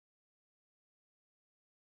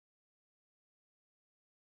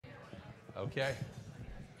Okay.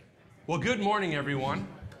 Well, good morning, everyone.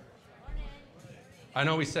 I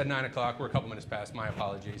know we said 9 o'clock. We're a couple minutes past. My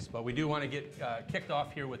apologies. But we do want to get kicked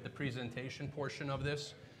off here with the presentation portion of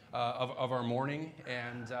this, of our morning.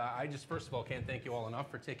 And I just, first of all, can't thank you all enough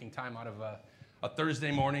for taking time out of a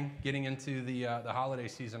Thursday morning, getting into the holiday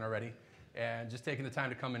season already, and just taking the time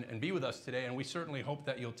to come and be with us today. And we certainly hope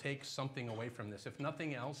that you'll take something away from this. If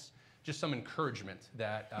nothing else, just some encouragement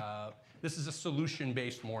that this is a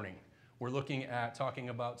solution-based morning. We're looking at talking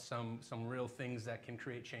about some real things that can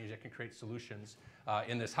create change, that can create solutions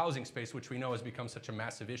in this housing space, which we know has become such a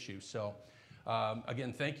massive issue. So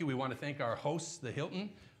again, thank you. We want to thank our hosts, the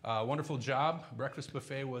Hilton. Wonderful job. Breakfast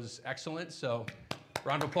buffet was excellent. So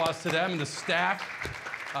round of applause to them and the staff.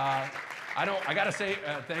 I got to say,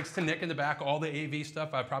 thanks to Nick in the back, all the AV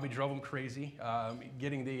stuff, I probably drove them crazy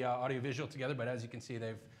getting the audiovisual together. But as you can see,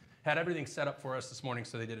 they've had everything set up for us this morning,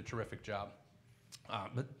 so they did a terrific job.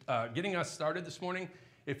 But getting us started this morning,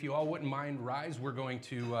 if you all wouldn't mind rise, we're going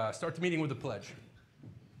to start the meeting with a pledge.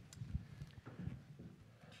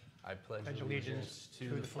 I pledge allegiance to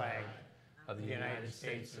the flag of the United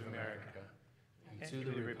States of America and to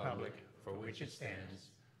the republic for which it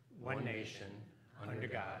stands, one nation, under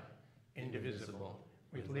God, indivisible,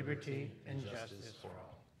 with liberty and justice for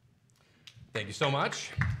all. Thank you so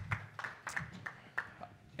much.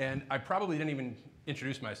 And I probably didn't even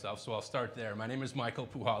introduce myself, so I'll start there. My name is Michael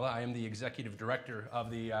Puhala. I am the Executive Director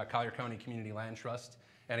of the Collier County Community Land Trust.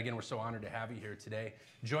 And again, we're so honored to have you here today.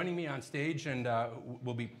 Joining me on stage and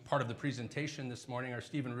will be part of the presentation this morning are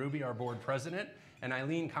Stephen Ruby, our Board President, and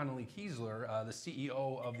Eileen Connolly-Kiesler, the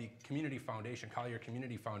CEO of the Community Foundation, Collier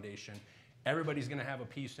Community Foundation. Everybody's going to have a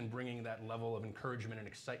piece in bringing that level of encouragement and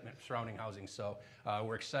excitement surrounding housing. So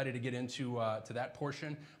we're excited to get into to that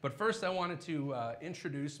portion. But first, I wanted to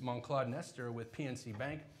introduce Monclaude Nestor with PNC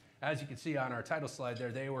Bank. As you can see on our title slide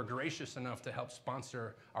there, they were gracious enough to help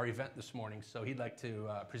sponsor our event this morning. So he'd like to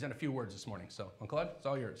present a few words this morning. So Monclaude, it's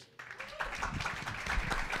all yours.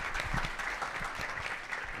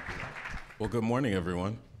 Well, good morning,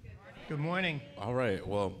 everyone. Good morning. All right.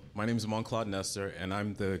 Well, my name is Monclaude Nestor, and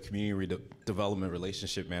I'm the Community Development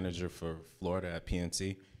Relationship Manager for Florida at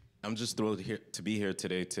PNC. I'm just thrilled to be here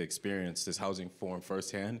today to experience this housing forum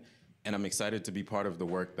firsthand, and I'm excited to be part of the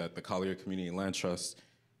work that the Collier Community Land Trust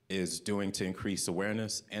is doing to increase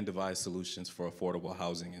awareness and devise solutions for affordable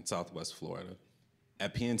housing in Southwest Florida.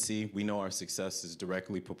 At PNC, we know our success is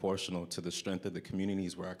directly proportional to the strength of the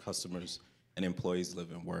communities where our customers and employees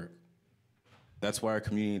live and work. That's why our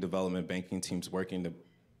community development banking team's working to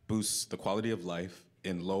boost the quality of life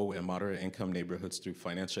in low and moderate income neighborhoods through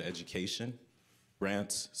financial education,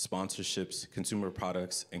 grants, sponsorships, consumer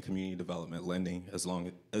products, and community development lending, as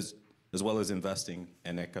well as investing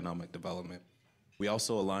in economic development. We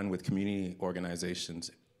also align with community organizations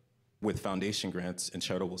with foundation grants and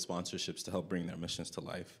charitable sponsorships to help bring their missions to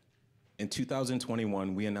life. In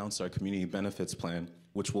 2021, we announced our community benefits plan,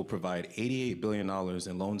 which will provide $88 billion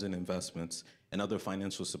in loans and investments and other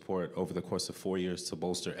financial support over the course of 4 years to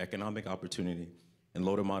bolster economic opportunity in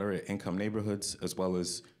low to moderate income neighborhoods, as well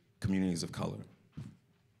as communities of color.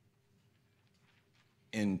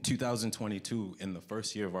 In 2022, in the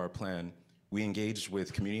first year of our plan, we engaged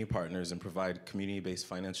with community partners and provide community-based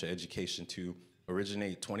financial education to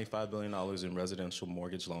originate $25 billion in residential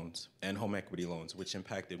mortgage loans and home equity loans, which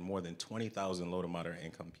impacted more than 20,000 low to moderate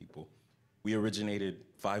income people. We originated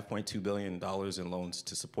 $5.2 billion in loans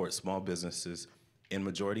to support small businesses in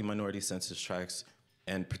majority minority census tracts,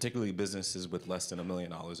 and particularly businesses with less than $1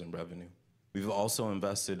 million in revenue. We've also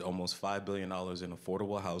invested almost $5 billion in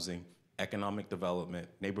affordable housing, economic development,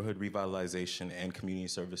 neighborhood revitalization, and community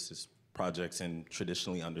services projects in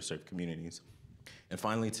traditionally underserved communities. And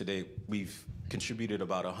finally, today, we've contributed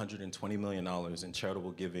about $120 million in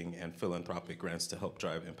charitable giving and philanthropic grants to help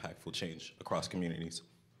drive impactful change across communities.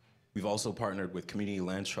 We've also partnered with community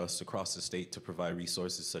land trusts across the state to provide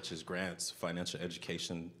resources such as grants, financial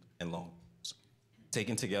education, and loans.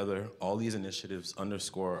 Taken together, all these initiatives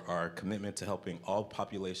underscore our commitment to helping all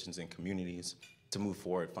populations and communities to move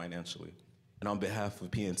forward financially. And on behalf of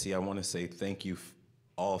PNC, I want to say thank you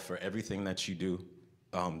all for everything that you do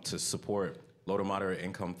to support low to moderate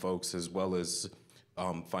income folks, as well as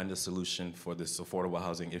find a solution for this affordable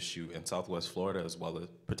housing issue in Southwest Florida, as well as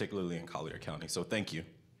particularly in Collier County. So thank you.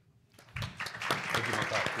 Thank you,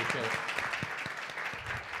 Monclaude. Appreciate it.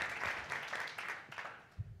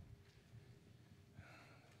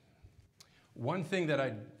 One thing that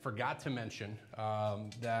I forgot to mention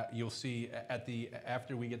that you'll see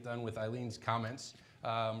after we get done with Eileen's comments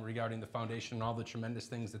regarding the foundation and all the tremendous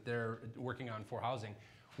things that they're working on for housing,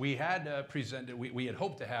 We had presented, we had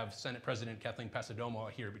hoped to have Senate President Kathleen Pasadomo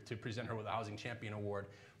here to present her with a Housing Champion Award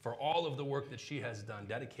for all of the work that she has done,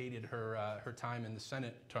 dedicated her time in the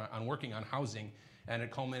Senate on working on housing, and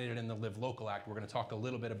it culminated in the Live Local Act. We're going to talk a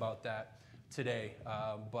little bit about that today,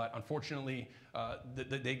 but unfortunately,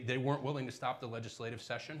 they weren't willing to stop the legislative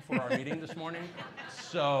session for our meeting this morning.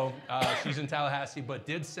 So she's in Tallahassee, but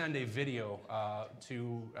did send a video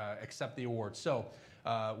to accept the award. So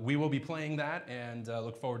we will be playing that and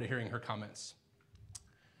look forward to hearing her comments.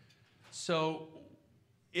 So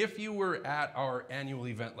if you were at our annual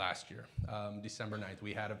event last year, December 9th,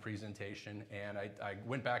 we had a presentation, and I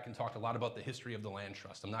went back and talked a lot about the history of the land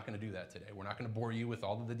trust. I'm not going to do that today. We're not going to bore you with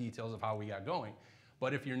all of the details of how we got going.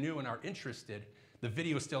 But if you're new and are interested, the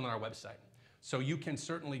video is still on our website. So you can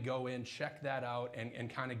certainly go in, check that out, and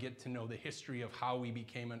kind of get to know the history of how we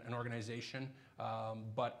became an organization.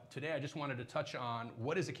 But today I just wanted to touch on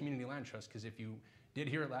what is a community land trust, because if you did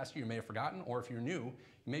hear it last year, you may have forgotten, or if you're new,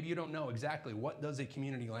 maybe you don't know exactly what does a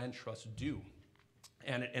community land trust do.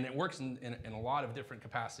 And it works in a lot of different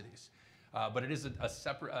capacities. But it is a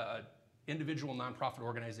separate individual nonprofit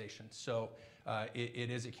organization. So it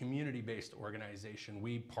is a community-based organization.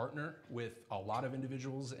 We partner with a lot of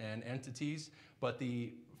individuals and entities, but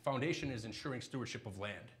the foundation is ensuring stewardship of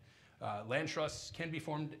land. Land trusts can be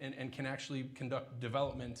formed and can actually conduct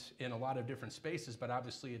development in a lot of different spaces, but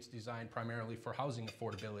obviously it's designed primarily for housing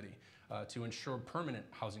affordability, to ensure permanent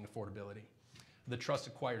housing affordability. The trust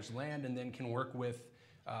acquires land and then can work with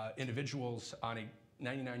individuals on a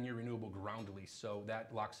 99-year renewable ground lease, so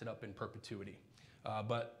that locks it up in perpetuity.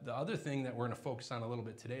 But the other thing that we're going to focus on a little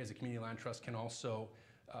bit today is a community land trust can also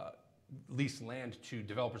lease land to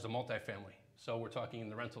developers of multifamily. So we're talking in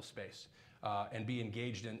the rental space. And be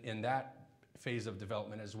engaged in that phase of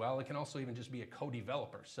development as well. It can also even just be a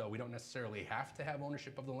co-developer, so we don't necessarily have to have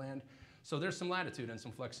ownership of the land. So there's some latitude and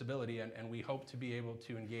some flexibility, and we hope to be able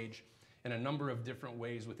to engage in a number of different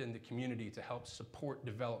ways within the community to help support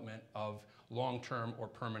development of long-term or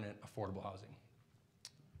permanent affordable housing.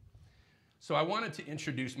 So I wanted to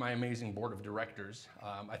introduce my amazing board of directors.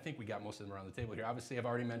 I think we got most of them around the table here. Obviously, I've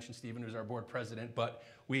already mentioned Stephen, who's our board president, but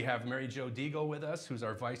we have Mary Jo Deagle with us, who's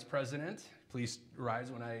our vice president. Please rise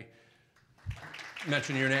when I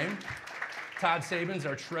mention your name. Todd Sabins,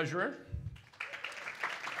 our treasurer.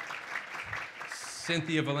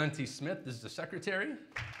 Cynthia Valenti-Smith is the secretary.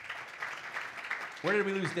 Where did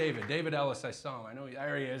we lose David? David Ellis, I saw him. I know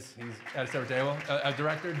there he is. He's at a separate table.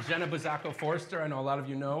 Director Jenna Bazzacco-Forster, I know a lot of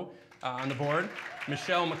you know. On the board.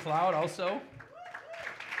 Michelle McLeod also.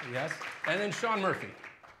 Yes. And then Sean Murphy.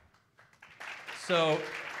 So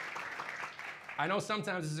I know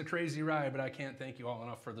sometimes this is a crazy ride, but I can't thank you all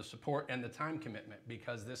enough for the support and the time commitment,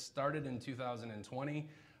 because this started in 2020.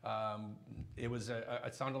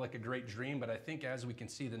 It sounded like a great dream, but I think as we can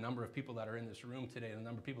see the number of people that are in this room today, the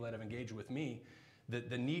number of people that have engaged with me,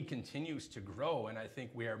 the need continues to grow, and I think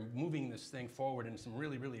we are moving this thing forward in some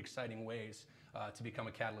really, really exciting ways to become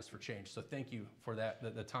a catalyst for change. So thank you for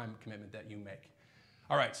that, the time commitment that you make.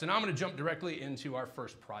 All right, so now I'm going to jump directly into our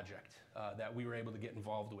first project that we were able to get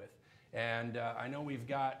involved with. And I know we've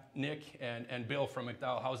got Nick and Bill from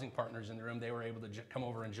McDowell Housing Partners in the room. They were able to come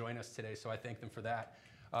over and join us today, so I thank them for that.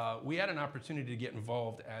 We had an opportunity to get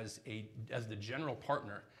involved as the general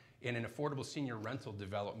partner in an affordable senior rental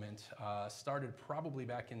development. Started probably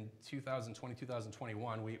back in 2020,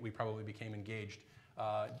 2021, we probably became engaged.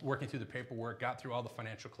 Working through the paperwork, got through all the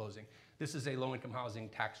financial closing. This is a low-income housing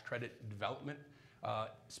tax credit development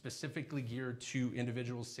specifically geared to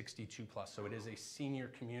individuals 62 plus. So it is a senior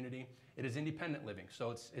community. It is independent living.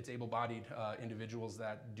 So it's able-bodied individuals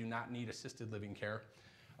that do not need assisted living care.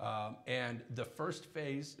 And the first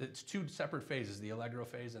phase, it's two separate phases, the Allegro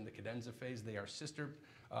phase and the Cadenza phase. They are sister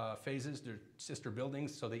phases, they're sister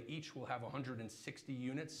buildings. So they each will have 160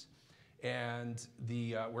 units. And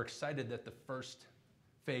we're excited that the first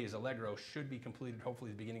phase, Allegro, should be completed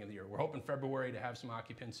hopefully at the beginning of the year. We're hoping February to have some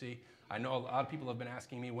occupancy. I know a lot of people have been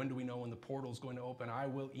asking me, when do we know when the portal is going to open? I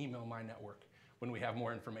will email my network when we have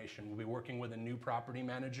more information. We'll be working with a new property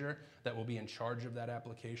manager that will be in charge of that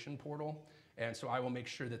application portal. And so I will make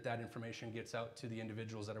sure that that information gets out to the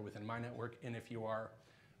individuals that are within my network. And if you are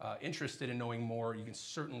interested in knowing more, you can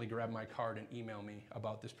certainly grab my card and email me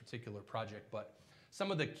about this particular project. But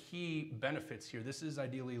some of the key benefits here, this is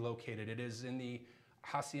ideally located. It is in the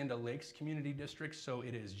Hacienda Lakes Community District, so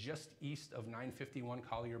it is just east of 951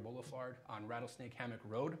 Collier Boulevard on Rattlesnake Hammock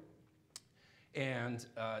Road. And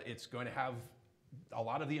it's going to have a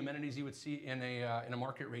lot of the amenities you would see in a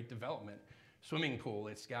market rate development. Swimming pool,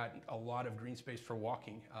 it's got a lot of green space for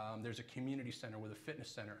walking. There's a community center with a fitness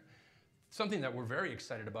center. something that we're very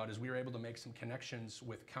excited about is we were able to make some connections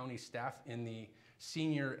with county staff in the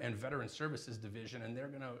Senior and Veteran Services Division, and they're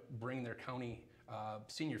going to bring their county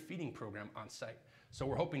senior feeding program on site. So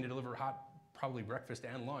we're hoping to deliver hot, probably breakfast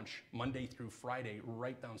and lunch, Monday through Friday,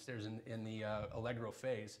 right downstairs in the Allegro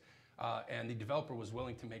phase. And the developer was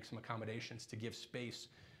willing to make some accommodations to give space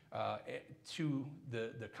to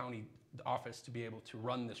the county office to be able to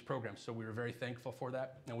run this program. So we were very thankful for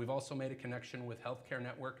that. And we've also made a connection with Healthcare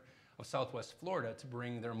Network of Southwest Florida to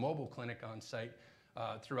bring their mobile clinic on site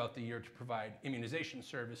throughout the year to provide immunization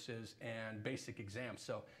services and basic exams.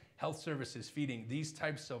 So health services, feeding, these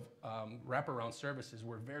types of wraparound services,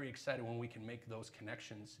 we're very excited when we can make those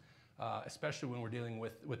connections, especially when we're dealing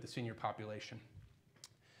with the senior population.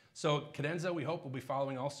 So cadenza, we hope, will be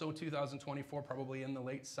following also 2024, probably in the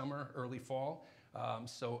late summer, early fall.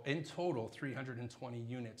 So in total, 320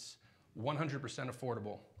 units, 100%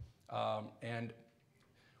 affordable. And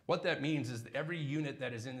what that means is that every unit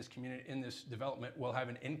that is in this community, in this development, will have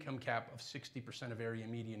an income cap of 60% of area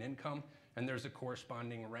median income, and there's a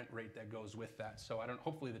corresponding rent rate that goes with that. So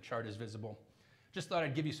hopefully the chart is visible. Just thought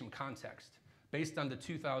I'd give you some context. Based on the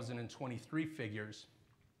 2023 figures,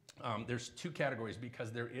 there's two categories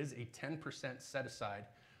because there is a 10% set aside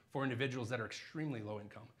for individuals that are extremely low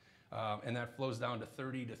income. And that flows down to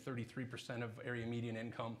 30 to 33% of area median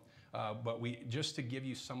income. But just to give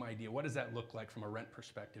you some idea, what does that look like from a rent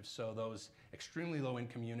perspective? So those extremely low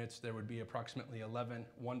income units, there would be approximately 11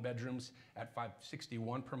 one bedrooms at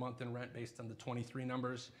 $561 per month in rent based on the 23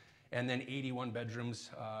 numbers, and then 81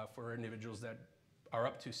 bedrooms for individuals that are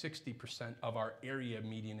up to 60% of our area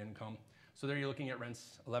median income. So there you're looking at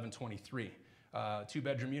rents $1,123. Two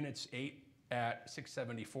bedroom units, 8 at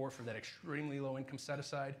 $674 for that extremely low income set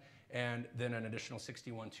aside, and then an additional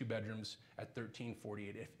 61 two bedrooms at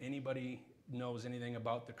 $1,348. If anybody knows anything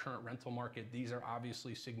about the current rental market, these are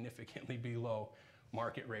obviously significantly below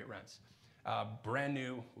market rate rents. Brand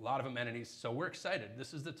new, a lot of amenities, so we're excited.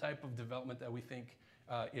 This is the type of development that we think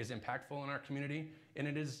is impactful in our community, and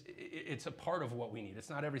it's a part of what we need. It's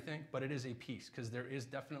not everything, but it is a piece, because there is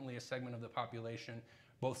definitely a segment of the population,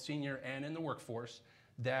 both senior and in the workforce,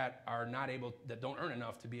 that are not able, that don't earn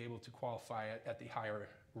enough to be able to qualify at the higher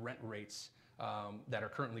rent rates that are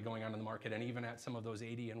currently going on in the market, and even at some of those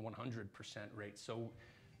 80 and 100% rates. So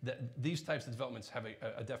these types of developments have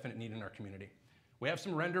a definite need in our community. We have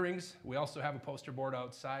some renderings. We also have a poster board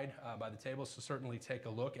outside by the table, so certainly take a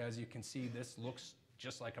look. As you can see, this looks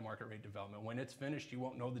just like a market rate development. When it's finished, you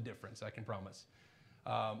won't know the difference, I can promise.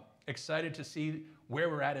 Excited to see where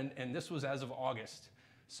we're at, and this was as of August.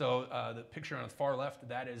 So the picture on the far left,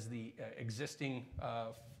 that is the existing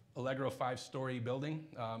Allegro 5-story building.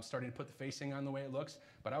 Starting to put the facing on the way it looks,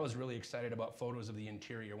 but I was really excited about photos of the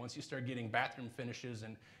interior. Once you start getting bathroom finishes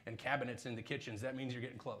and cabinets in the kitchens, that means you're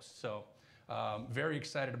getting close. So very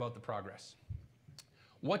excited about the progress.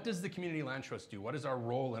 What does the Community Land Trust do? What is our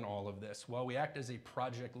role in all of this? Well, we act as a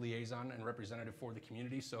project liaison and representative for the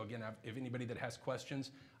community. So again, if anybody that has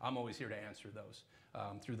questions, I'm always here to answer those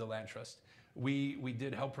through the Land Trust. We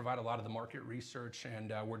did help provide a lot of the market research,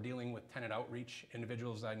 and we're dealing with tenant outreach.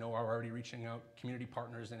 Individuals I know are already reaching out, community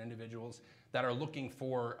partners and individuals that are looking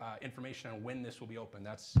for information on when this will be open.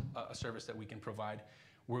 That's a service that we can provide.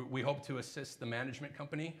 We hope to assist the management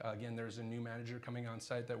company. Again, there's a new manager coming on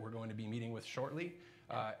site that we're going to be meeting with shortly.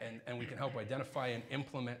 And we can help identify and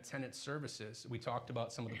implement tenant services. We talked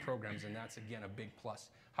about some of the programs, and that's, again, a big plus.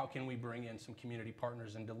 How can we bring in some community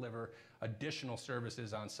partners and deliver additional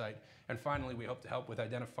services on site? And finally, we hope to help with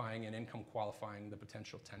identifying and income qualifying the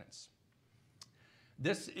potential tenants.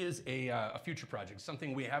 This is a future project,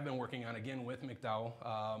 something we have been working on, again, with McDowell.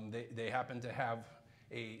 They happen to have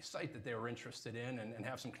a site that they were interested in and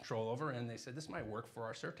have some control over, and they said, this might work for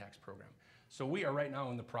our surtax program. So we are right now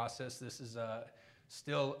in the process. This is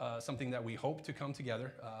still something that we hope to come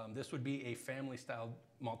together. This would be a family-style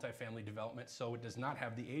multifamily development, so it does not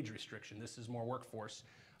have the age restriction. This is more workforce.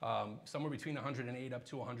 Somewhere between 108 up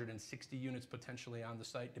to 160 units potentially on the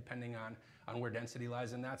site, depending on where density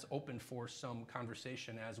lies, and that's open for some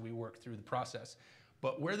conversation as we work through the process.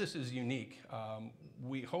 But where this is unique,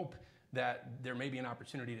 we hope that there may be an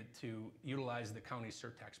opportunity to utilize the county's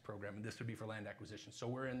surtax program, and this would be for land acquisition. So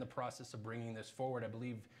we're in the process of bringing this forward. I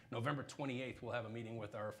believe November 28th, we'll have a meeting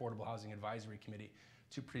with our Affordable Housing Advisory Committee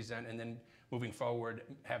to present, and then moving forward,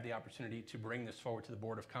 have the opportunity to bring this forward to the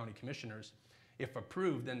Board of County Commissioners. If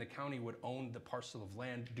approved, then the county would own the parcel of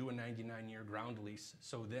land, do a 99-year ground lease.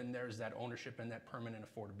 So then there's that ownership and that permanent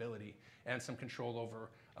affordability and some control over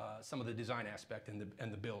some of the design aspect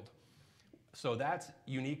and the build. So that's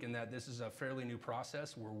unique in that this is a fairly new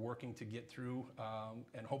process. We're working to get through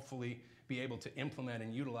and hopefully be able to implement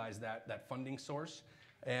and utilize that funding source.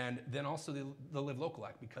 And then also the Live Local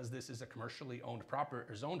Act, because this is a commercially owned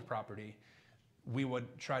zoned property, we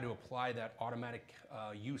would try to apply that automatic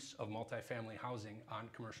use of multifamily housing on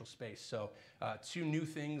commercial space. So two new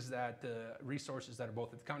things that resources that are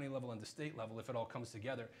both at the county level and the state level, if it all comes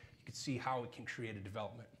together, you can see how it can create a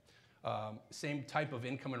development. Same type of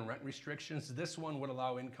income and rent restrictions. This one would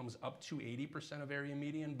allow incomes up to 80% of area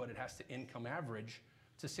median, but it has to income average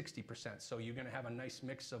to 60%. So you're gonna have a nice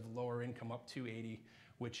mix of lower income up to 80,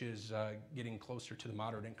 which is getting closer to the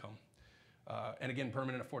moderate income. And again,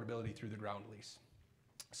 permanent affordability through the ground lease.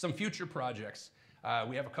 Some future projects.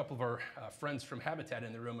 We have a couple of our friends from Habitat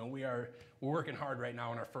in the room, and we're working hard right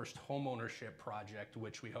now on our first homeownership project,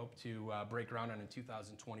 which we hope to break ground on in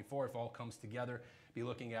 2024 if all comes together. Be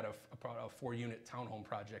looking at a 4-unit townhome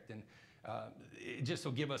project, and it just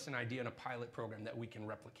will give us an idea and a pilot program that we can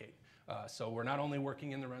replicate. So we're not only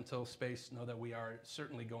working in the rental space, know that we are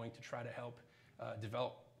certainly going to try to help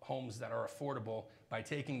develop homes that are affordable by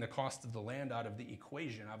taking the cost of the land out of the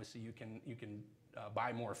equation. Obviously, you can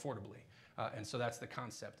buy more affordably, and so that's the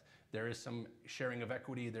concept. There is some sharing of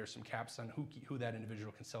equity. There's some caps on who that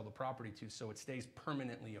individual can sell the property to, so it stays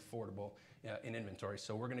permanently affordable in inventory.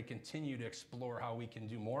 So we're going to continue to explore how we can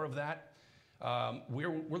do more of that.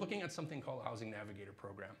 We're looking at something called a Housing Navigator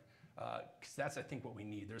program, because that's, I think, what we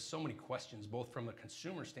need. There's so many questions, both from a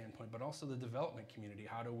consumer standpoint, but also the development community.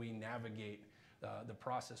 How do we navigate the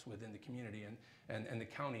process within the community and the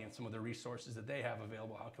county and some of the resources that they have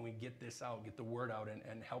available? How can we get this out, get the word out,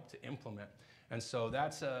 and help to implement? And so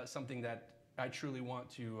that's something that I truly want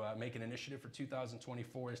to make an initiative for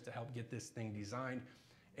 2024, is to help get this thing designed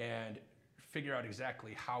and figure out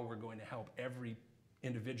exactly how we're going to help every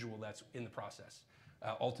individual that's in the process,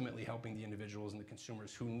 ultimately helping the individuals and the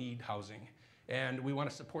consumers who need housing. And we want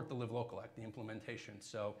to support the Live Local Act, the implementation.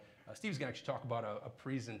 So Steve's going to actually talk about a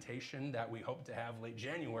presentation that we hope to have late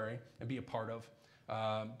January and be a part of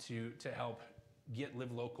to help get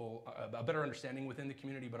Live Local a better understanding within the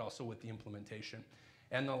community, but also with the implementation.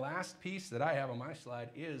 And the last piece that I have on my slide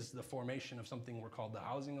is the formation of something we're called the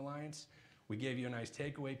Housing Alliance. We gave you a nice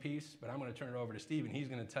takeaway piece, but I'm going to turn it over to Steve, and he's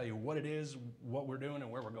going to tell you what it is, what we're doing,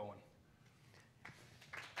 and where we're going.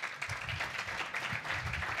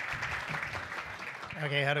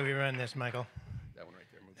 Okay, how do we run this, Michael? That one right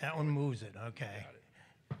there. Moves That one moves it, okay. Got it.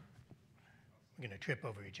 We're going to trip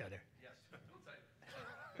over each other.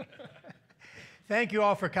 Yes. Thank you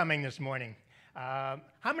all for coming this morning. How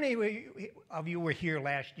many of you were here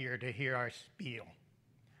last year to hear our spiel?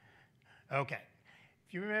 Okay.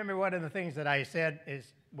 If you remember, one of the things that I said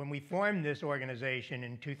is when we formed this organization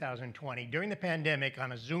in 2020, during the pandemic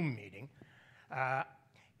on a Zoom meeting,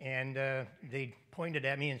 and they pointed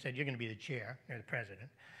at me and said, "You're going to be the chair, or the president."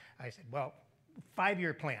 I said, "Well,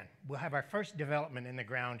 5-year plan. We'll have our first development in the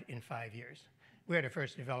ground in 5 years." We had our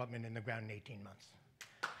first development in the ground in 18 months.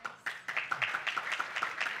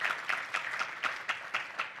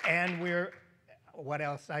 And what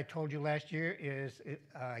else I told you last year is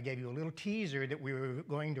I gave you a little teaser that we were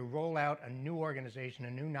going to roll out a new organization,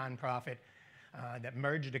 a new nonprofit that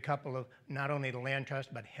merged a couple of, not only the land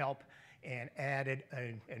trust, but HELP, and added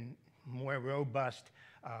a more robust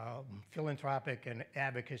philanthropic and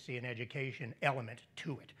advocacy and education element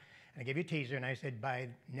to it. And I gave you a teaser, and I said, by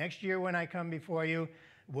next year when I come before you,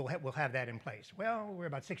 we'll have that in place. Well, we're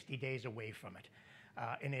about 60 days away from it.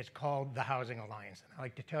 And it's called the Housing Alliance. And I'd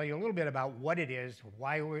like to tell you a little bit about what it is,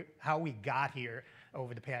 how we got here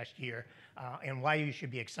over the past year, and why you should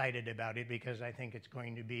be excited about it, because I think it's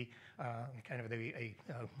going to be kind of a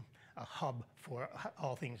hub for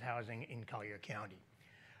all things housing in Collier County.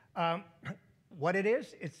 What it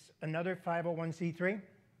is, it's another 501c3.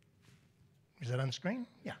 Is that on the screen?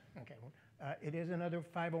 Yeah, okay. It is another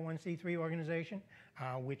 501c3 organization,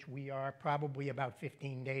 which we are probably about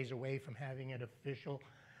 15 days away from having it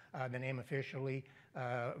the name officially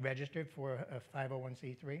registered for a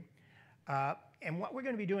 501c3. And what we're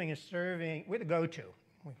going to be doing is we're the go-to.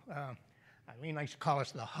 Eileen likes to call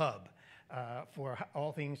us the hub for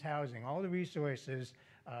all things housing, all the resources,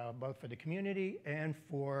 both for the community and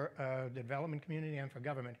for the development community and for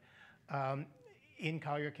government in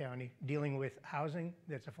Collier County, dealing with housing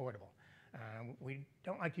that's affordable. We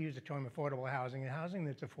don't like to use the term affordable housing, housing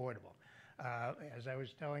that's affordable. As I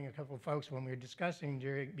was telling a couple of folks when we were discussing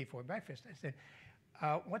before breakfast, I said,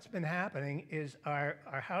 what's been happening is our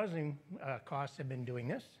housing costs have been doing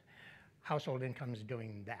this, household incomes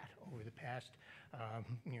doing that over the past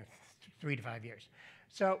 3 to 5 years.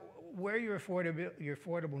 So where your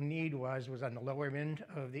affordable need was on the lower end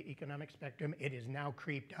of the economic spectrum. It is now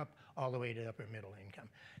creeped up all the way to upper middle income.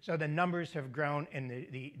 So the numbers have grown, and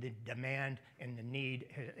the demand and the need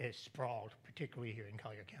has sprawled, particularly here in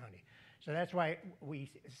Collier County. So that's why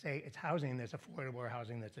we say it's housing that's affordable or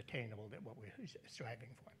housing that's attainable, that what we're striving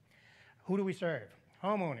for. Who do we serve?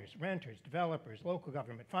 Homeowners, renters, developers, local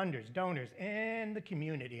government, funders, donors, and the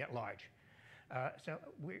community at large. So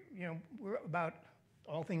we're about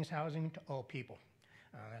all things housing to all people.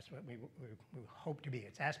 That's what we hope to be.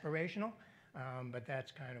 It's aspirational, but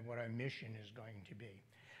that's kind of what our mission is going to be.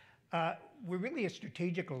 We're really a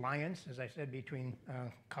strategic alliance, as I said, between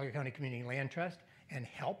Collier County Community Land Trust and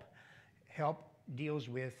HELP. HELP deals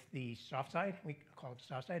with the soft side. We call it the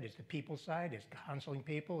soft side. It's the people side. It's counseling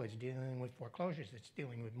people. It's dealing with foreclosures. It's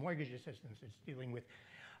dealing with mortgage assistance. It's dealing with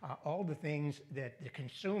all the things that the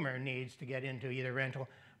consumer needs to get into either rental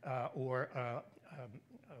or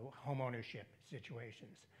home ownership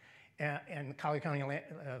situations. And Collier County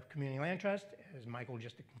Community Land Trust, as Michael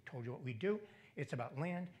just told you what we do, it's about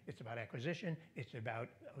land, it's about acquisition, it's about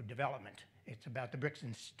development. It's about the bricks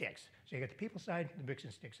and sticks. So you got the people side, the bricks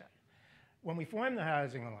and sticks side. When we formed the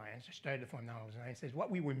Housing Alliance, or started to form the Housing Alliance, what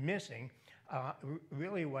we were missing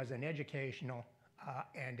really was an educational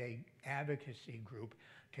and a advocacy group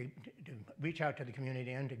to reach out to the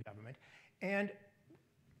community and to government. And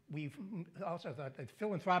we've also thought that the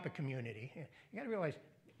philanthropic community, you got to realize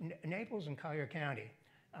Naples and Collier County,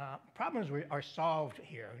 problems are solved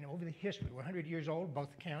here. Over the history, we're 100 years old, both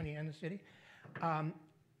the county and the city. And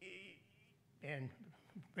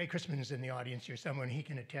Ray Christman is in the audience here somewhere, and he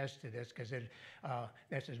can attest to this, because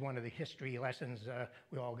this is one of the history lessons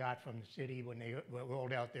we all got from the city when they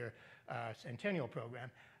rolled out their centennial program.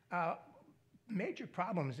 Major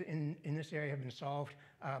problems in this area have been solved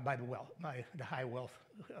by the high wealth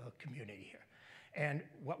community here. And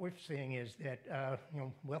what we're seeing is that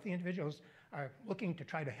wealthy individuals are looking to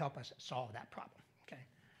try to help us solve that problem. Okay,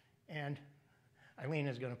 and Eileen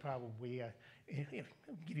is going to probably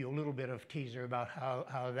give you a little bit of teaser about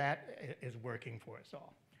how that is working for us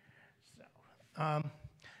all. So, all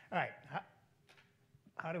right,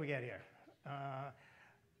 how do we get here?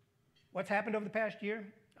 What's happened over the past year?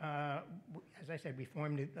 As I said, we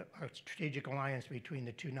formed our strategic alliance between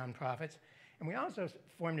the two nonprofits, and we also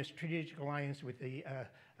formed a strategic alliance with the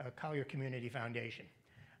Collier Community Foundation.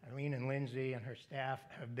 Eileen and Lindsay and her staff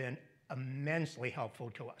have been immensely helpful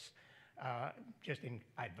to us, just in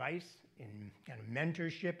advice, in kind of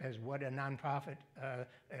mentorship as what a nonprofit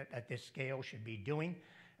at this scale should be doing.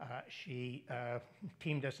 She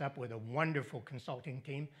teamed us up with a wonderful consulting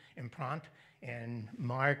team, Impront, and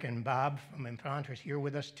Mark and Bob from Impront are here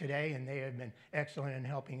with us today, and they have been excellent in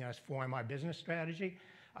helping us form our business strategy,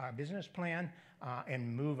 our business plan,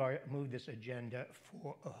 and move this agenda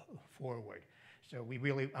forward. So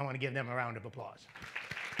I want to give them a round of applause.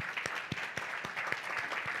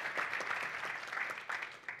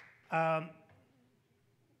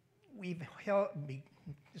 We've held,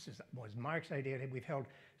 this was Mark's idea, we've held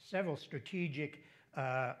several strategic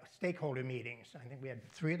stakeholder meetings. I think we had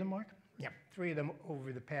 3 of them, Mark? Yeah, 3 of them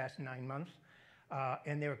over the past 9 months.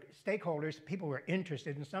 And there were stakeholders, people were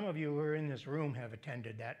interested, and some of you who are in this room have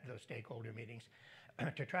attended those stakeholder meetings,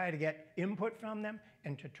 to try to get input from them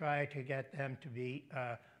and to try to get them to be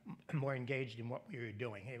more engaged in what we were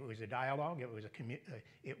doing. It was a dialogue,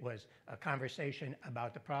 it was a conversation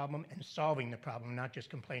about the problem and solving the problem, not just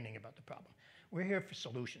complaining about the problem. We're here for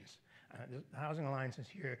solutions. The Housing Alliance is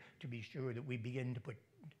here to be sure that we begin to put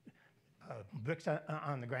bricks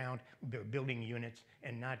on the ground, we're building units,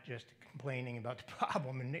 and not just complaining about the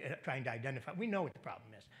problem and trying to identify. We know what the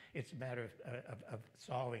problem is. It's a matter of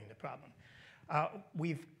solving the problem.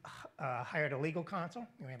 We've hired a legal counsel.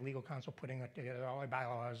 We have legal counsel putting together all our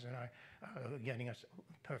bylaws and getting us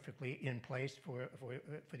perfectly in place for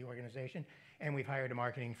the organization. And we've hired a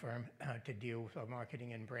marketing firm to deal with our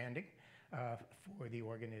marketing and branding for the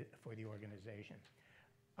organization.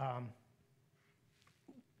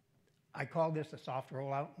 I call this a soft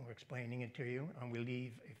rollout. We're explaining it to you. We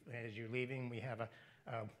leave, as you're leaving, we have a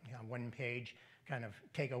one-page kind of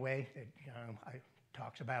takeaway that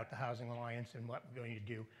talks about the Housing Alliance and what we're going to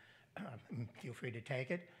do. Feel free to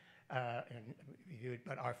take it and review it.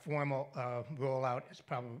 But our formal rollout is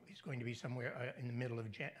going to be somewhere in the middle of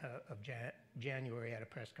January at a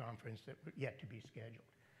press conference that yet to be scheduled.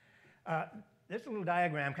 This little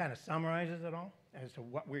diagram kind of summarizes it all as to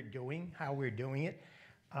what we're doing, how we're doing it.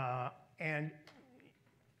 And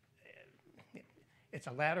it's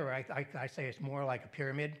a ladder. I say it's more like a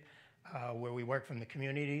pyramid. where we work from the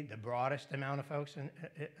community, the broadest amount of folks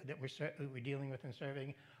that we're dealing with and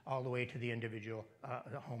serving, all the way to the individual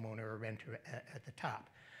the homeowner or renter at the top.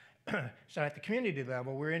 So at the community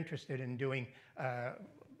level, we're interested in doing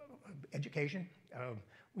education.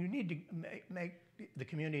 We need to make the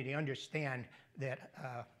community understand that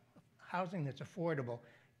housing that's affordable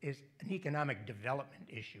is an economic development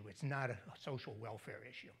issue. It's not a social welfare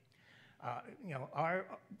issue. You know,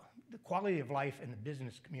 the quality of life in the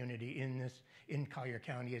business community in Collier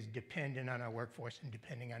County is dependent on our workforce and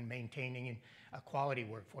depending on maintaining a quality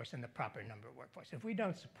workforce and the proper number of workforce. If we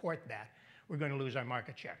don't support that, we're going to lose our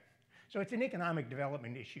market share. So it's an economic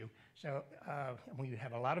development issue. So we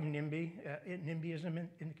have a lot of NIMBYism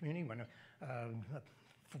in the community. When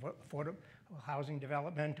affordable housing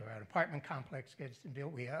development or an apartment complex gets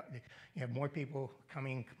built, you have more people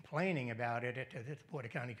complaining about it to the Board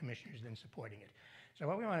of County Commissioners than supporting it. So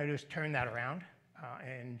what we want to do is turn that around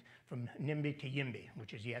and from NIMBY to YIMBY,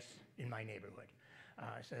 which is yes in my neighborhood.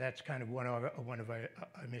 So that's kind of one of our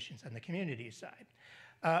missions on the community side.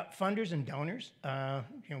 Funders and donors,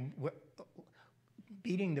 you know,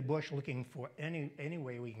 beating the bush looking for any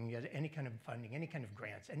way we can get any kind of funding, any kind of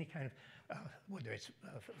grants, any kind of, whether it's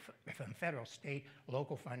from federal, state,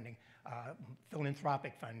 local funding,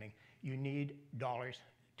 philanthropic funding. You need dollars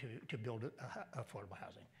to build affordable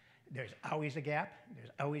housing. There's always a gap.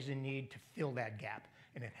 There's always a need to fill that gap,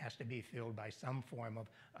 and it has to be filled by some form of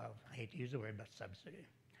I hate to use the word, but subsidy.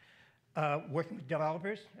 Working with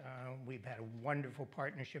developers, we've had a wonderful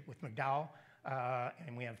partnership with McDowell,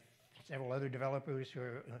 and we have several other developers who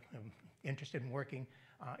are interested in working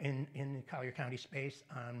in the Collier County space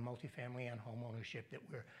on multifamily and home ownership that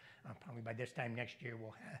we're probably by this time next year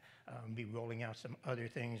we'll be rolling out some other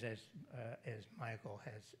things as Michael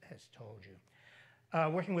has told you.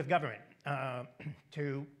 Working with government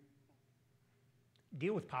to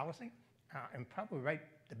deal with policy, and probably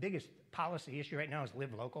the biggest policy issue right now is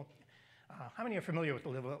Live Local. How many are familiar with the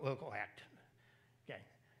Live Local Act? Okay.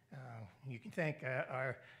 You can thank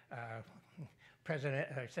our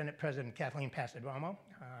Senate President Kathleen Passidomo,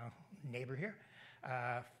 neighbor here,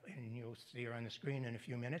 and you'll see her on the screen in a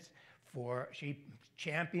few minutes, she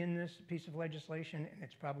championed this piece of legislation, and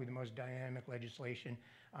it's probably the most dynamic legislation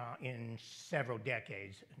in several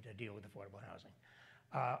decades to deal with affordable housing.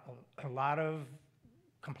 A lot of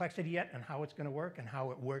complexity yet on how it's going to work and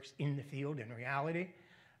how it works in the field in reality.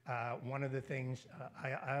 One of the things,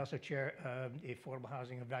 I also chair the Affordable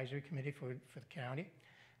Housing Advisory Committee for the county,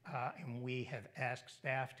 and we have asked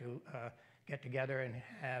staff to get together and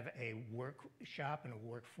have a workshop and a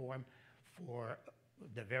work forum for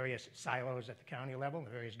the various silos at the county level, the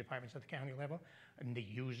various departments at the county level, and the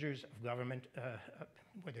users of government,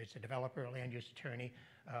 whether it's a developer, a land use attorney,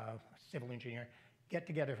 civil engineer, get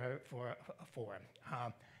together for a forum.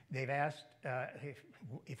 They've asked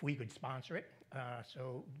if we could sponsor it.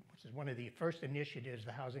 So this is one of the first initiatives,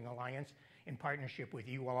 the Housing Alliance, in partnership with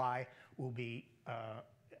ULI, will be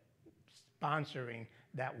sponsoring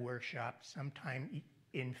that workshop sometime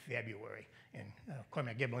in February. And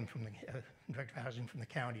Cormac Giblin, from the Director of Housing from the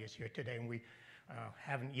county, is here today, and we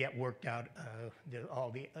haven't yet worked out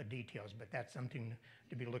all the details, but that's something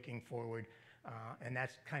to be looking forward. And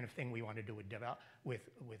that's the kind of thing we want to do with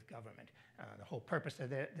government. The whole purpose of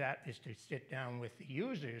that is to sit down with the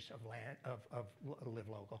users of land of Live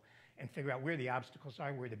Local and figure out where the obstacles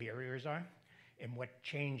are, where the barriers are, and what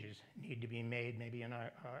changes need to be made, maybe in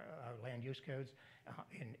our land use codes,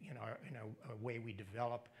 in our way we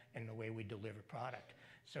develop and the way we deliver product.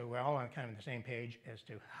 So we're all on kind of the same page as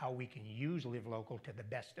to how we can use Live Local to the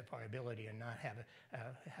best of our ability and not have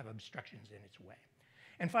obstructions in its way.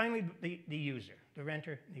 And finally, the user, the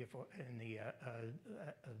renter, and the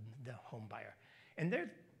home buyer. And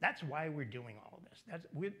that's why we're doing all of this.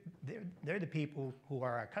 They're the people who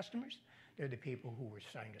are our customers. They're the people who we're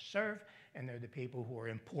trying to serve, and they're the people who are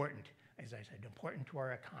important, as I said, important to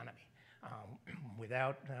our economy.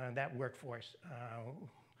 Without that workforce,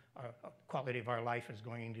 our quality of our life is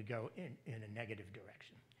going to go in a negative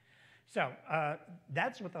direction. So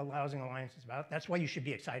that's what the Housing Alliance is about. That's why you should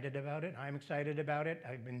be excited about it. I'm excited about it.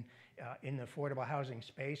 I've been in the affordable housing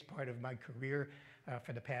space. Part of my career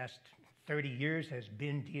for the past 30 years has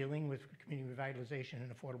been dealing with community revitalization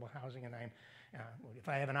and affordable housing, and if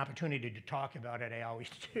I have an opportunity to talk about it, I always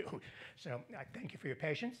do. So I thank you for your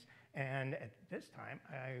patience, and at this time,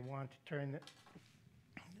 I want to turn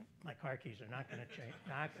my car keys are not going to change.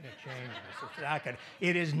 Not going to change this. It's not going.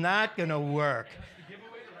 It is not going to work.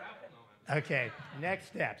 Okay. Next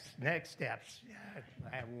steps. Next steps.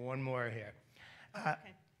 I have one more here.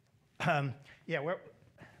 Yeah, I'm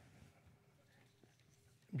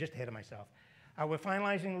just ahead of myself. We're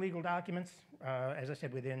finalizing legal documents. As I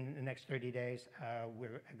said, within the next 30 days.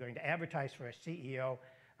 We're going to advertise for a CEO,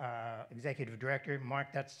 executive director. Mark,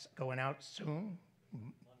 that's going out soon,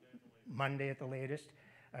 Monday at the latest.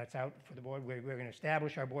 It's out for the board. We're going to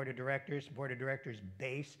establish our board of directors. Board of directors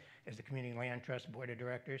base is the Community Land Trust Board of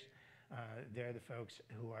Directors. They're the folks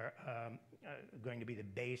who are going to be the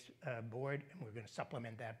base board, and we're going to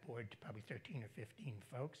supplement that board to probably 13 or 15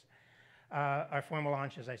 folks. Our formal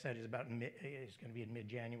launch, as I said, is going to be in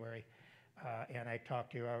mid-January, and I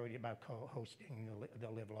talked to you already about co-hosting the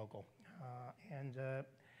Live Local.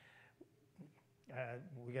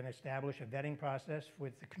 We're going to establish a vetting process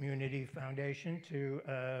with the Community Foundation to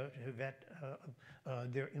vet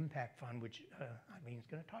their impact fund, which Eileen's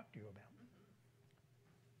going to talk to you about.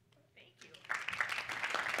 Thank you.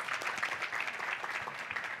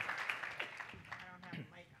 I don't have a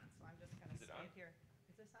mic on, so I'm just going to stand here.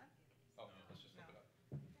 Is this on? Oh, let's just look it up.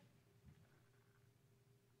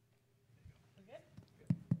 We're good?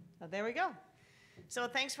 Oh, there we go. So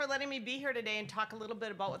thanks for letting me be here today and talk a little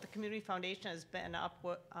bit about what the Community Foundation has been up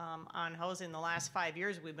on housing the last 5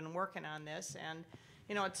 years. We've been working on this, and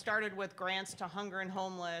you know, it started with grants to hunger and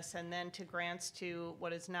homeless, and then to grants to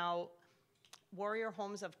what is now Warrior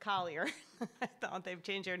Homes of Collier. I thought they've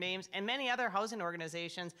changed their names, and many other housing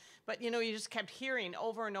organizations. But you know, you just kept hearing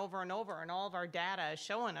over and over and over, and all of our data is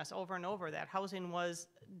showing us over and over that housing was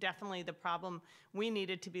definitely the problem we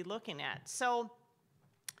needed to be looking at. So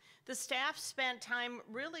the staff spent time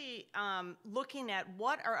really looking at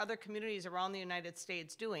what are other communities around the United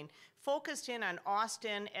States doing, focused in on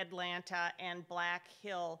Austin, Atlanta, and Black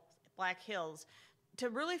Hills, to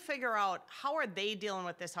really figure out how are they dealing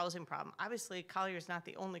with this housing problem. Obviously, Collier's not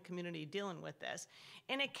the only community dealing with this.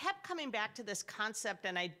 And it kept coming back to this concept,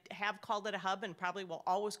 and I have called it a hub and probably will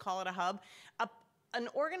always call it a hub, an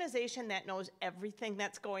organization that knows everything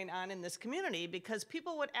that's going on in this community, because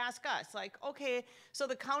people would ask us, like, okay, so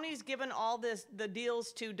the county's given all the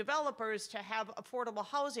deals to developers to have affordable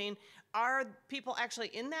housing. Are people actually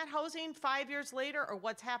in that housing 5 years later, or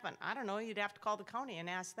what's happened? I don't know. You'd have to call the county and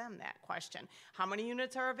ask them that question. How many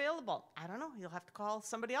units are available? I don't know. You'll have to call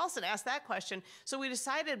somebody else and ask that question. So we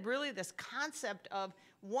decided really this concept of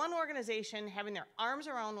one organization having their arms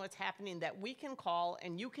around what's happening that we can call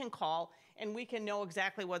and you can call, and we can know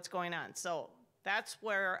exactly what's going on. So that's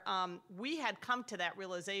where we had come to that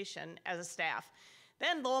realization as a staff.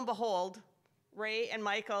 Then lo and behold, Ray and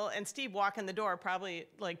Michael and Steve walk in the door probably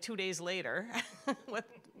like 2 days later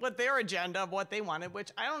with their agenda of what they wanted,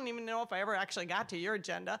 which I don't even know if I ever actually got to your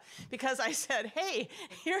agenda, because I said, hey,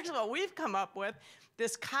 here's what we've come up with,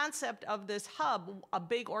 this concept of this hub, a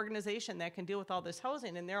big organization that can deal with all this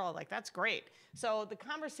housing, and they're all like, that's great. So the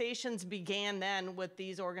conversations began then with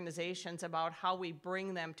these organizations about how we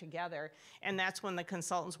bring them together, and that's when the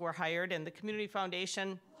consultants were hired, and the Community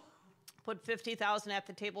Foundation put $50,000 at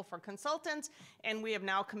the table for consultants, and we have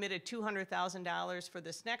now committed $200,000 for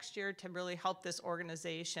this next year to really help this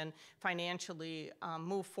organization financially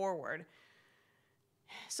move forward.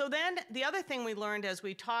 So then the other thing we learned as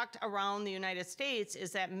we talked around the United States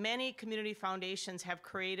is that many community foundations have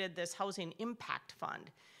created this housing impact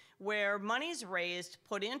fund, where money's raised,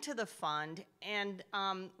 put into the fund, and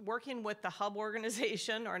working with the hub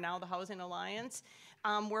organization, or now the Housing Alliance,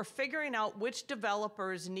 we're figuring out which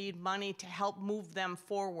developers need money to help move them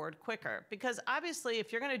forward quicker. Because obviously,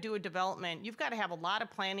 if you're gonna do a development, you've gotta have a lot of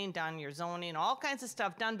planning done, your zoning, all kinds of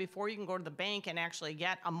stuff done before you can go to the bank and actually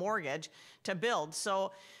get a mortgage to build.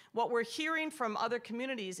 So what we're hearing from other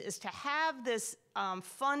communities is to have this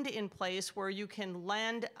fund in place where you can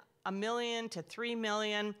lend $1 million to $3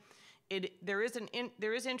 million. There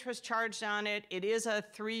is interest charged on it. It is a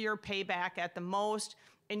 3-year payback at the most,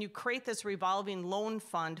 and you create this revolving loan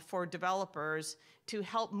fund for developers to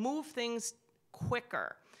help move things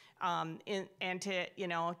quicker, and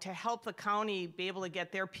to help the county be able to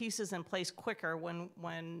get their pieces in place quicker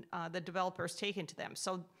when the developer is taken to them.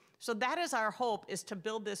 So that is our hope, is to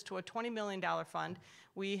build this to a $20 million fund.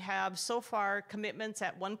 We have so far commitments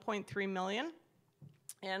at $1.3 million.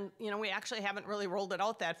 And, you know, we actually haven't really rolled it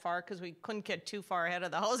out that far because we couldn't get too far ahead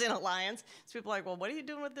of the Housing Alliance. So people are like, well, what are you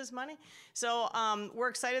doing with this money? So we're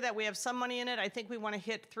excited that we have some money in it. I think we want to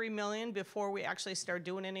hit $3 million before we actually start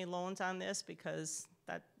doing any loans on this, because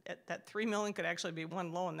that $3 million could actually be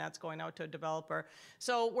one loan that's going out to a developer.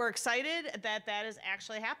 So we're excited that that is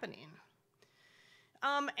actually happening.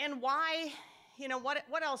 And why you know,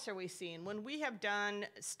 what else are we seeing? When we have done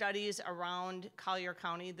studies around Collier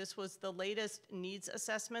County, this was the latest needs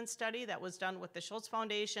assessment study that was done with the Schultz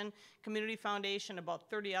Foundation, Community Foundation, about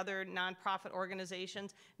 30 other nonprofit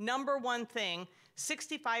organizations. Number one thing,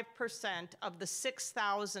 65% of the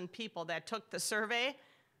 6,000 people that took the survey,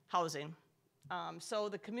 housing. So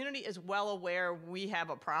the community is well aware we have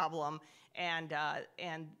a problem, and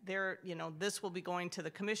they're, you know, this will be going to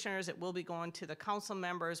the commissioners, it will be going to the council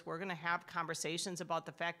members. We're gonna have conversations about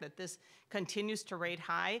the fact that this continues to rate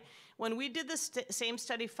high. When we did this same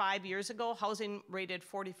study 5 years ago, housing rated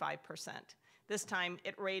 45%. This time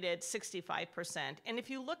it rated 65%. And if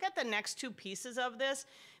you look at the next two pieces of this,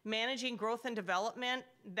 managing growth and development,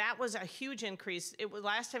 that was a huge increase. It was,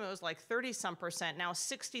 last time it was like 30-some%, now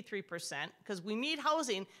 63%, because we need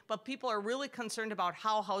housing, but people are really concerned about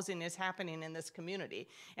how housing is happening in this community.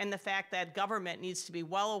 And the fact that government needs to be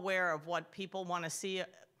well aware of what people want to see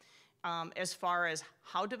as far as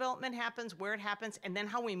how development happens, where it happens, and then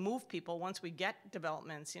how we move people once we get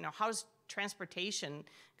developments. You know, how's transportation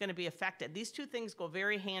going to be affected? These two things go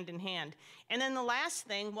very hand in hand. And then the last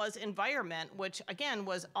thing was environment, which again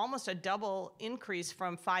was almost a double increase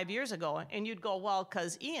from 5 years ago. And you'd go, well,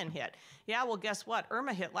 because Ian hit. Yeah, well, guess what?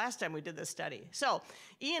 Irma hit last time we did this study. So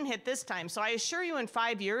Ian hit this time. So I assure you in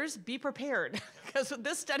 5 years, be prepared, because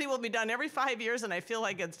this study will be done every 5 years, and I feel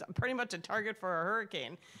like it's pretty much a target for a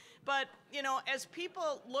hurricane. But, you know, as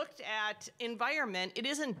people looked at environment, it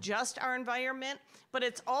isn't just our environment, but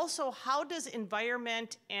it's also how does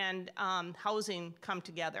environment and housing come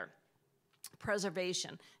together?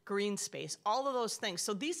 Preservation, green space, all of those things.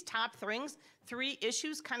 So these top three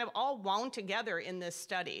issues kind of all wound together in this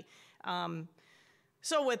study.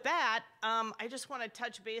 So with that, I just want to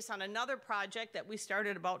touch base on another project that we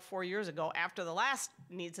started about 4 years ago after the last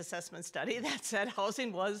needs assessment study that said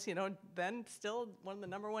housing was, you know, then still one of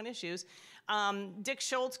the #1 issues. Dick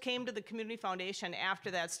Schultz came to the Community Foundation after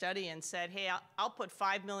that study and said, hey, I'll put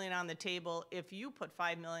 $5 million on the table if you put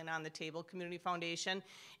 $5 million on the table, Community Foundation,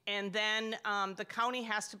 and then the county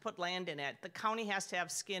has to put land in it. The county has to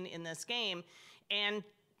have skin in this game, and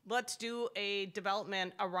let's do a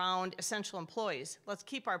development around essential employees. Let's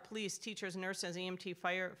keep our police, teachers, nurses, EMT,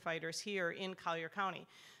 firefighters here in Collier County.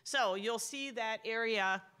 So you'll see that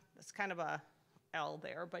area, that's kind of a L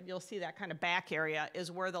there, but you'll see that kind of back area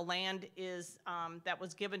is where the land is that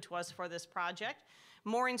was given to us for this project.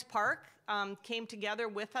 Moorings Park came together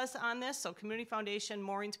with us on this. So Community Foundation,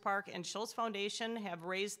 Moorings Park, and Schultz Foundation have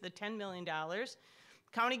raised the $10 million.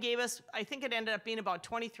 County gave us, I think it ended up being about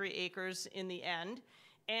 23 acres in the end.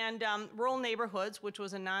 And Rural Neighborhoods, which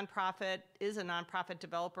was a nonprofit, is a nonprofit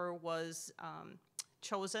developer, was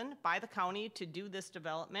chosen by the county to do this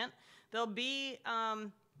development. There'll be,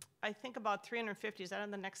 I think, about 350. Is that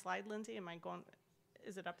on the next slide, Lindsay? Am I going?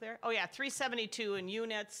 Is it up there? Oh yeah, 372 in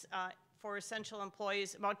units for essential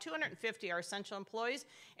employees. About 250 are essential employees,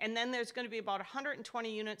 and then there's going to be about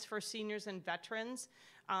 120 units for seniors and veterans.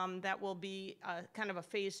 That will be kind of a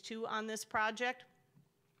phase 2 on this project.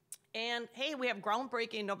 And hey, we have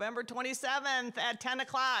groundbreaking November 27th at 10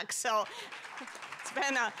 o'clock. So it's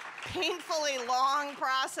been a painfully long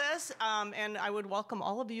process, and I would welcome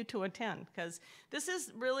all of you to attend, because this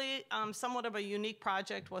is really somewhat of a unique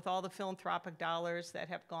project with all the philanthropic dollars that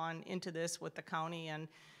have gone into this with the county. And,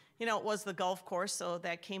 you know, it was the golf course, so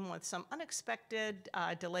that came with some unexpected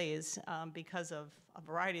delays because of a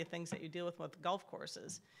variety of things that you deal with golf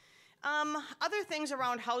courses. Other things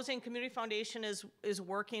around housing Community Foundation is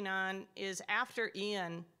working on is after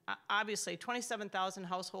Ian, obviously 27,000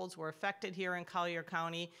 households were affected here in Collier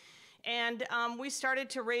County. And we started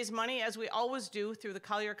to raise money, as we always do, through the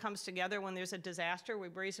Collier Comes Together when there's a disaster.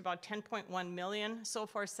 We've raised about $10.1 million. So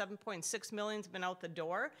far, $7.6 million's been out the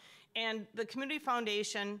door. And the Community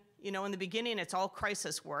Foundation, you know, in the beginning, it's all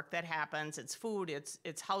crisis work that happens. It's food,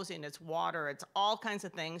 it's housing, it's water, it's all kinds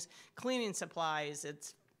of things, cleaning supplies,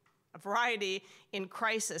 it's a variety in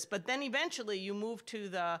crisis. But then eventually you move to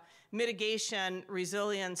the mitigation,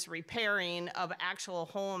 resilience, repairing of actual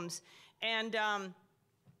homes. And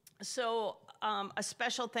so a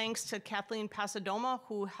special thanks to Kathleen Pasadoma,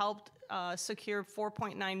 who helped secure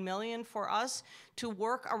 $4.9 million for us to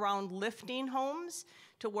work around lifting homes,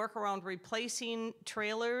 to work around replacing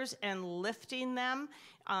trailers and lifting them.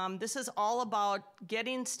 This is all about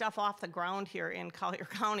getting stuff off the ground here in Collier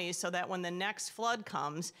County so that when the next flood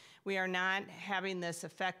comes, we are not having this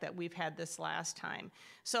effect that we've had this last time.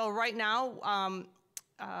 So right now,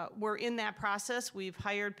 we're in that process. We've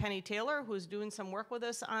hired Penny Taylor, who's doing some work with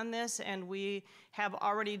us on this, and we have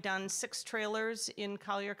already done 6 trailers in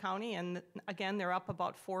Collier County, and again, they're up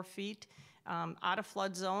about 4 feet out of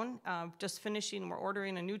flood zone. Just finishing, we're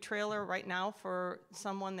ordering a new trailer right now for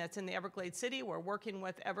someone that's in the Everglades City. We're working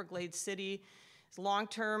with Everglades City's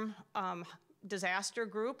long-term disaster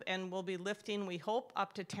group, and we'll be lifting, we hope,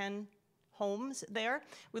 up to 10 homes there.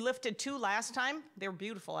 We lifted 2 last time. They were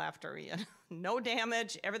beautiful after Ian. No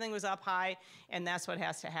damage, everything was up high, and that's what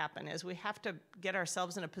has to happen, is we have to get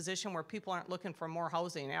ourselves in a position where people aren't looking for more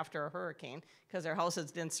housing after a hurricane because their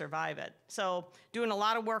houses didn't survive it. So doing a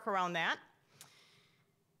lot of work around that.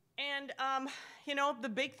 And, you know, the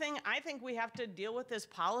big thing I think we have to deal with is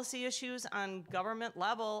policy issues on government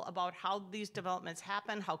level about how these developments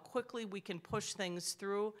happen, how quickly we can push things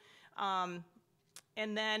through.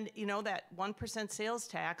 And then, you know, that 1% sales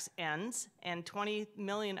tax ends, and 20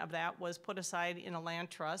 million of that was put aside in a land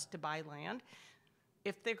trust to buy land.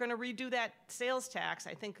 If they're going to redo that sales tax,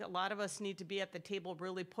 I think a lot of us need to be at the table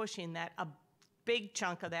really pushing that a big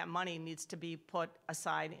chunk of that money needs to be put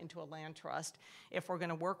aside into a land trust if we're going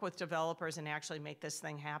to work with developers and actually make this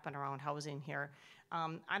thing happen around housing here.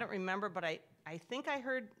 I don't remember, but I think I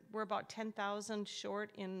heard we're about 10,000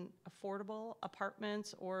 short in affordable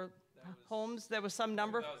apartments or homes. There was some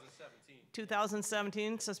number.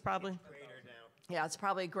 2017, so it's probably greater now. Yeah, it's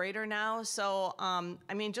probably greater now. So,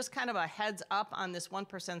 I mean, just kind of a heads up on this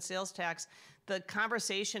 1% sales tax. The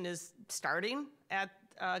conversation is starting at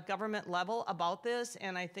government level about this,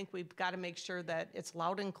 and I think we've got to make sure that it's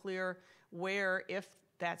loud and clear where, if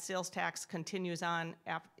that sales tax continues on,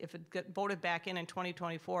 if it gets voted back in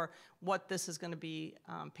 2024, what this is going to be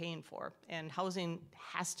paying for. And housing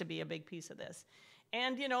has to be a big piece of this.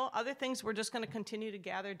 And, you know, other things, we're just going to continue to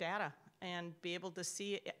gather data and be able to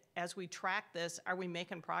see, as we track this, are we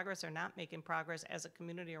making progress or not making progress as a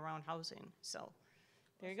community around housing? So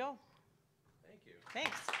there you go. Thank you.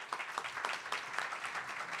 Thanks.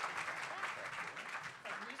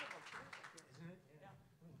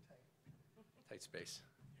 Tight space. Here,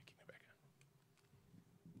 keep me back on.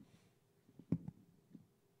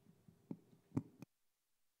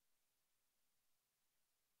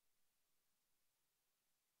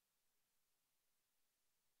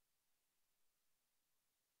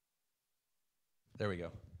 There we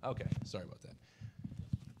go. Okay, sorry about that.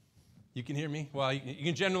 You can hear me? Well, you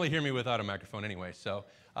can generally hear me without a microphone anyway. So,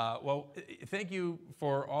 well, thank you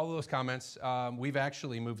for all those comments. We've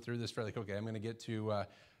actually moved through this fairly quickly. I'm going to get to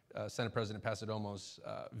Senate President Pasadomo's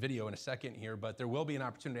video in a second here, but there will be an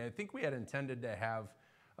opportunity. I think we had intended to have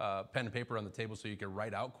pen and paper on the table so you could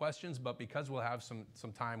write out questions, but because we'll have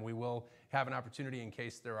some time, we will have an opportunity in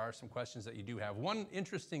case there are some questions that you do have. One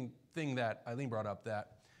interesting thing that Eileen brought up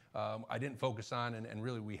that I didn't focus on, and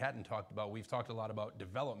really we hadn't talked about. We've talked a lot about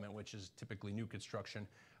development, which is typically new construction,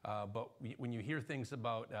 but when you hear things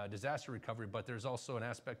about disaster recovery, but there's also an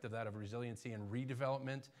aspect of that of resiliency and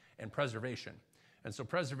redevelopment and preservation. And so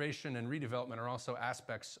preservation and redevelopment are also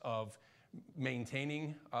aspects of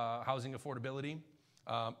maintaining housing affordability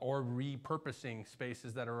or repurposing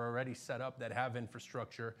spaces that are already set up that have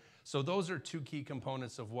infrastructure. So those are 2 key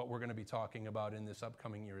components of what we're going to be talking about in this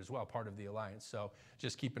upcoming year as well, part of the Alliance. So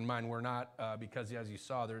just keep in mind, we're not, because as you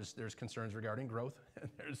saw, there's concerns regarding growth.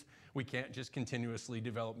 We can't just continuously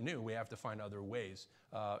develop new. We have to find other ways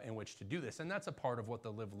in which to do this. And that's a part of what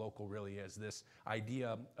the Live Local really is, this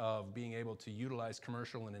idea of being able to utilize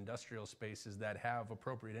commercial and industrial spaces that have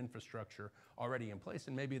appropriate infrastructure already in place,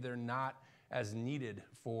 and maybe they're not as needed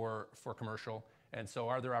for commercial. And so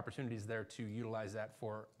are there opportunities there to utilize that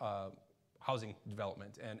for housing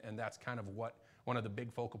development? And that's kind of what one of the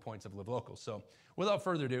big focal points of Live Local. So without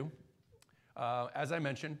further ado, as I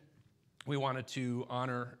mentioned, we wanted to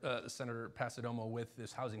honor Senator Pasadomo with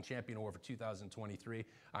this Housing Champion Award for 2023.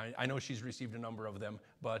 I know she's received a number of them,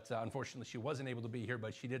 but unfortunately she wasn't able to be here,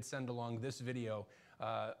 but she did send along this video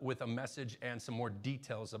with a message and some more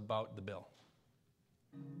details about the bill.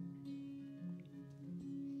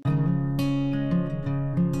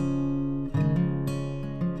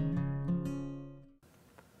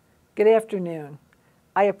 Good afternoon.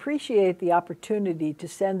 I appreciate the opportunity to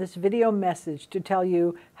send this video message to tell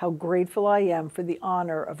you how grateful I am for the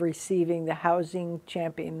honor of receiving the Housing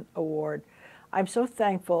Champion Award. I'm so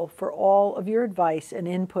thankful for all of your advice and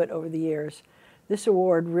input over the years. This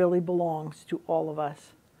award really belongs to all of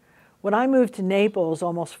us. When I moved to Naples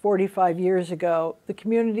almost 45 years ago, the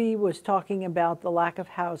community was talking about the lack of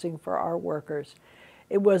housing for our workers.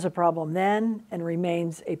 It was a problem then and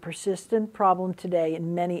remains a persistent problem today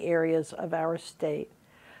in many areas of our state.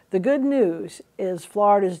 The good news is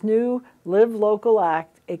Florida's new Live Local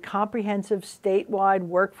Act, a comprehensive statewide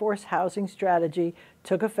workforce housing strategy,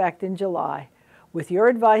 took effect in July. With your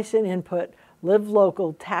advice and input, Live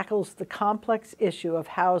Local tackles the complex issue of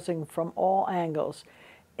housing from all angles,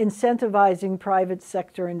 incentivizing private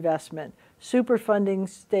sector investment, superfunding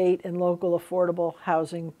state and local affordable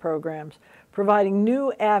housing programs, providing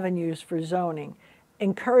new avenues for zoning,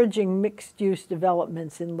 encouraging mixed-use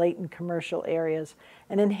developments in latent commercial areas,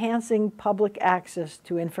 and enhancing public access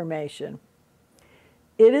to information.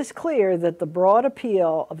 It is clear that the broad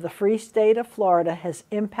appeal of the free state of Florida has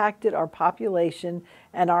impacted our population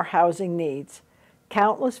and our housing needs.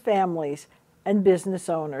 Countless families and business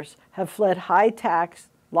owners have fled high-tax,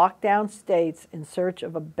 lockdown states in search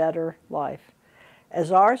of a better life.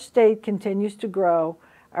 As our state continues to grow,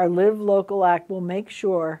 our Live Local Act will make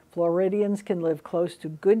sure Floridians can live close to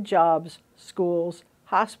good jobs, schools,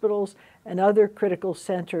 hospitals, and other critical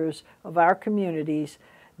centers of our communities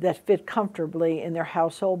that fit comfortably in their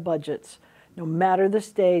household budgets, no matter the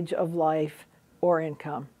stage of life or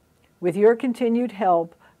income. With your continued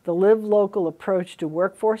help, the Live Local approach to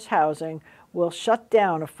workforce housing will shut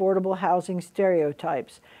down affordable housing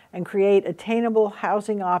stereotypes and create attainable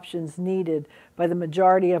housing options needed by the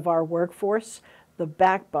majority of our workforce, the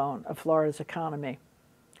backbone of Florida's economy.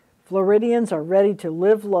 Floridians are ready to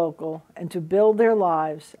live local and to build their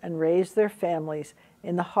lives and raise their families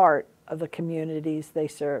in the heart of the communities they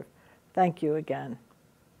serve. Thank you again.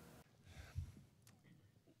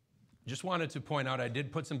 Just wanted to point out, I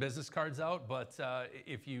did put some business cards out, but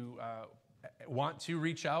if you want to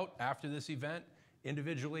reach out after this event,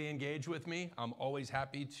 individually engage with me. I'm always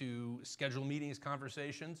happy to schedule meetings,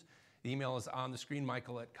 conversations. The email is on the screen,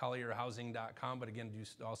 michael@collierhousing.com, but again,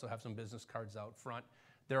 do also have some business cards out front.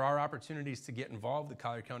 There are opportunities to get involved. The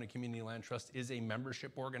Collier County Community Land Trust is a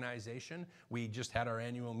membership organization. We just had our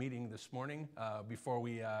annual meeting this morning before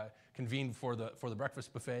we convened for the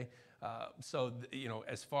breakfast buffet. You know,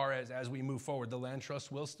 as far as we move forward, the Land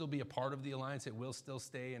Trust will still be a part of the Alliance. It will still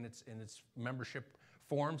stay in its membership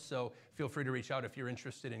form. So feel free to reach out if you're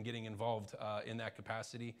interested in getting involved in that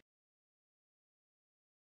capacity.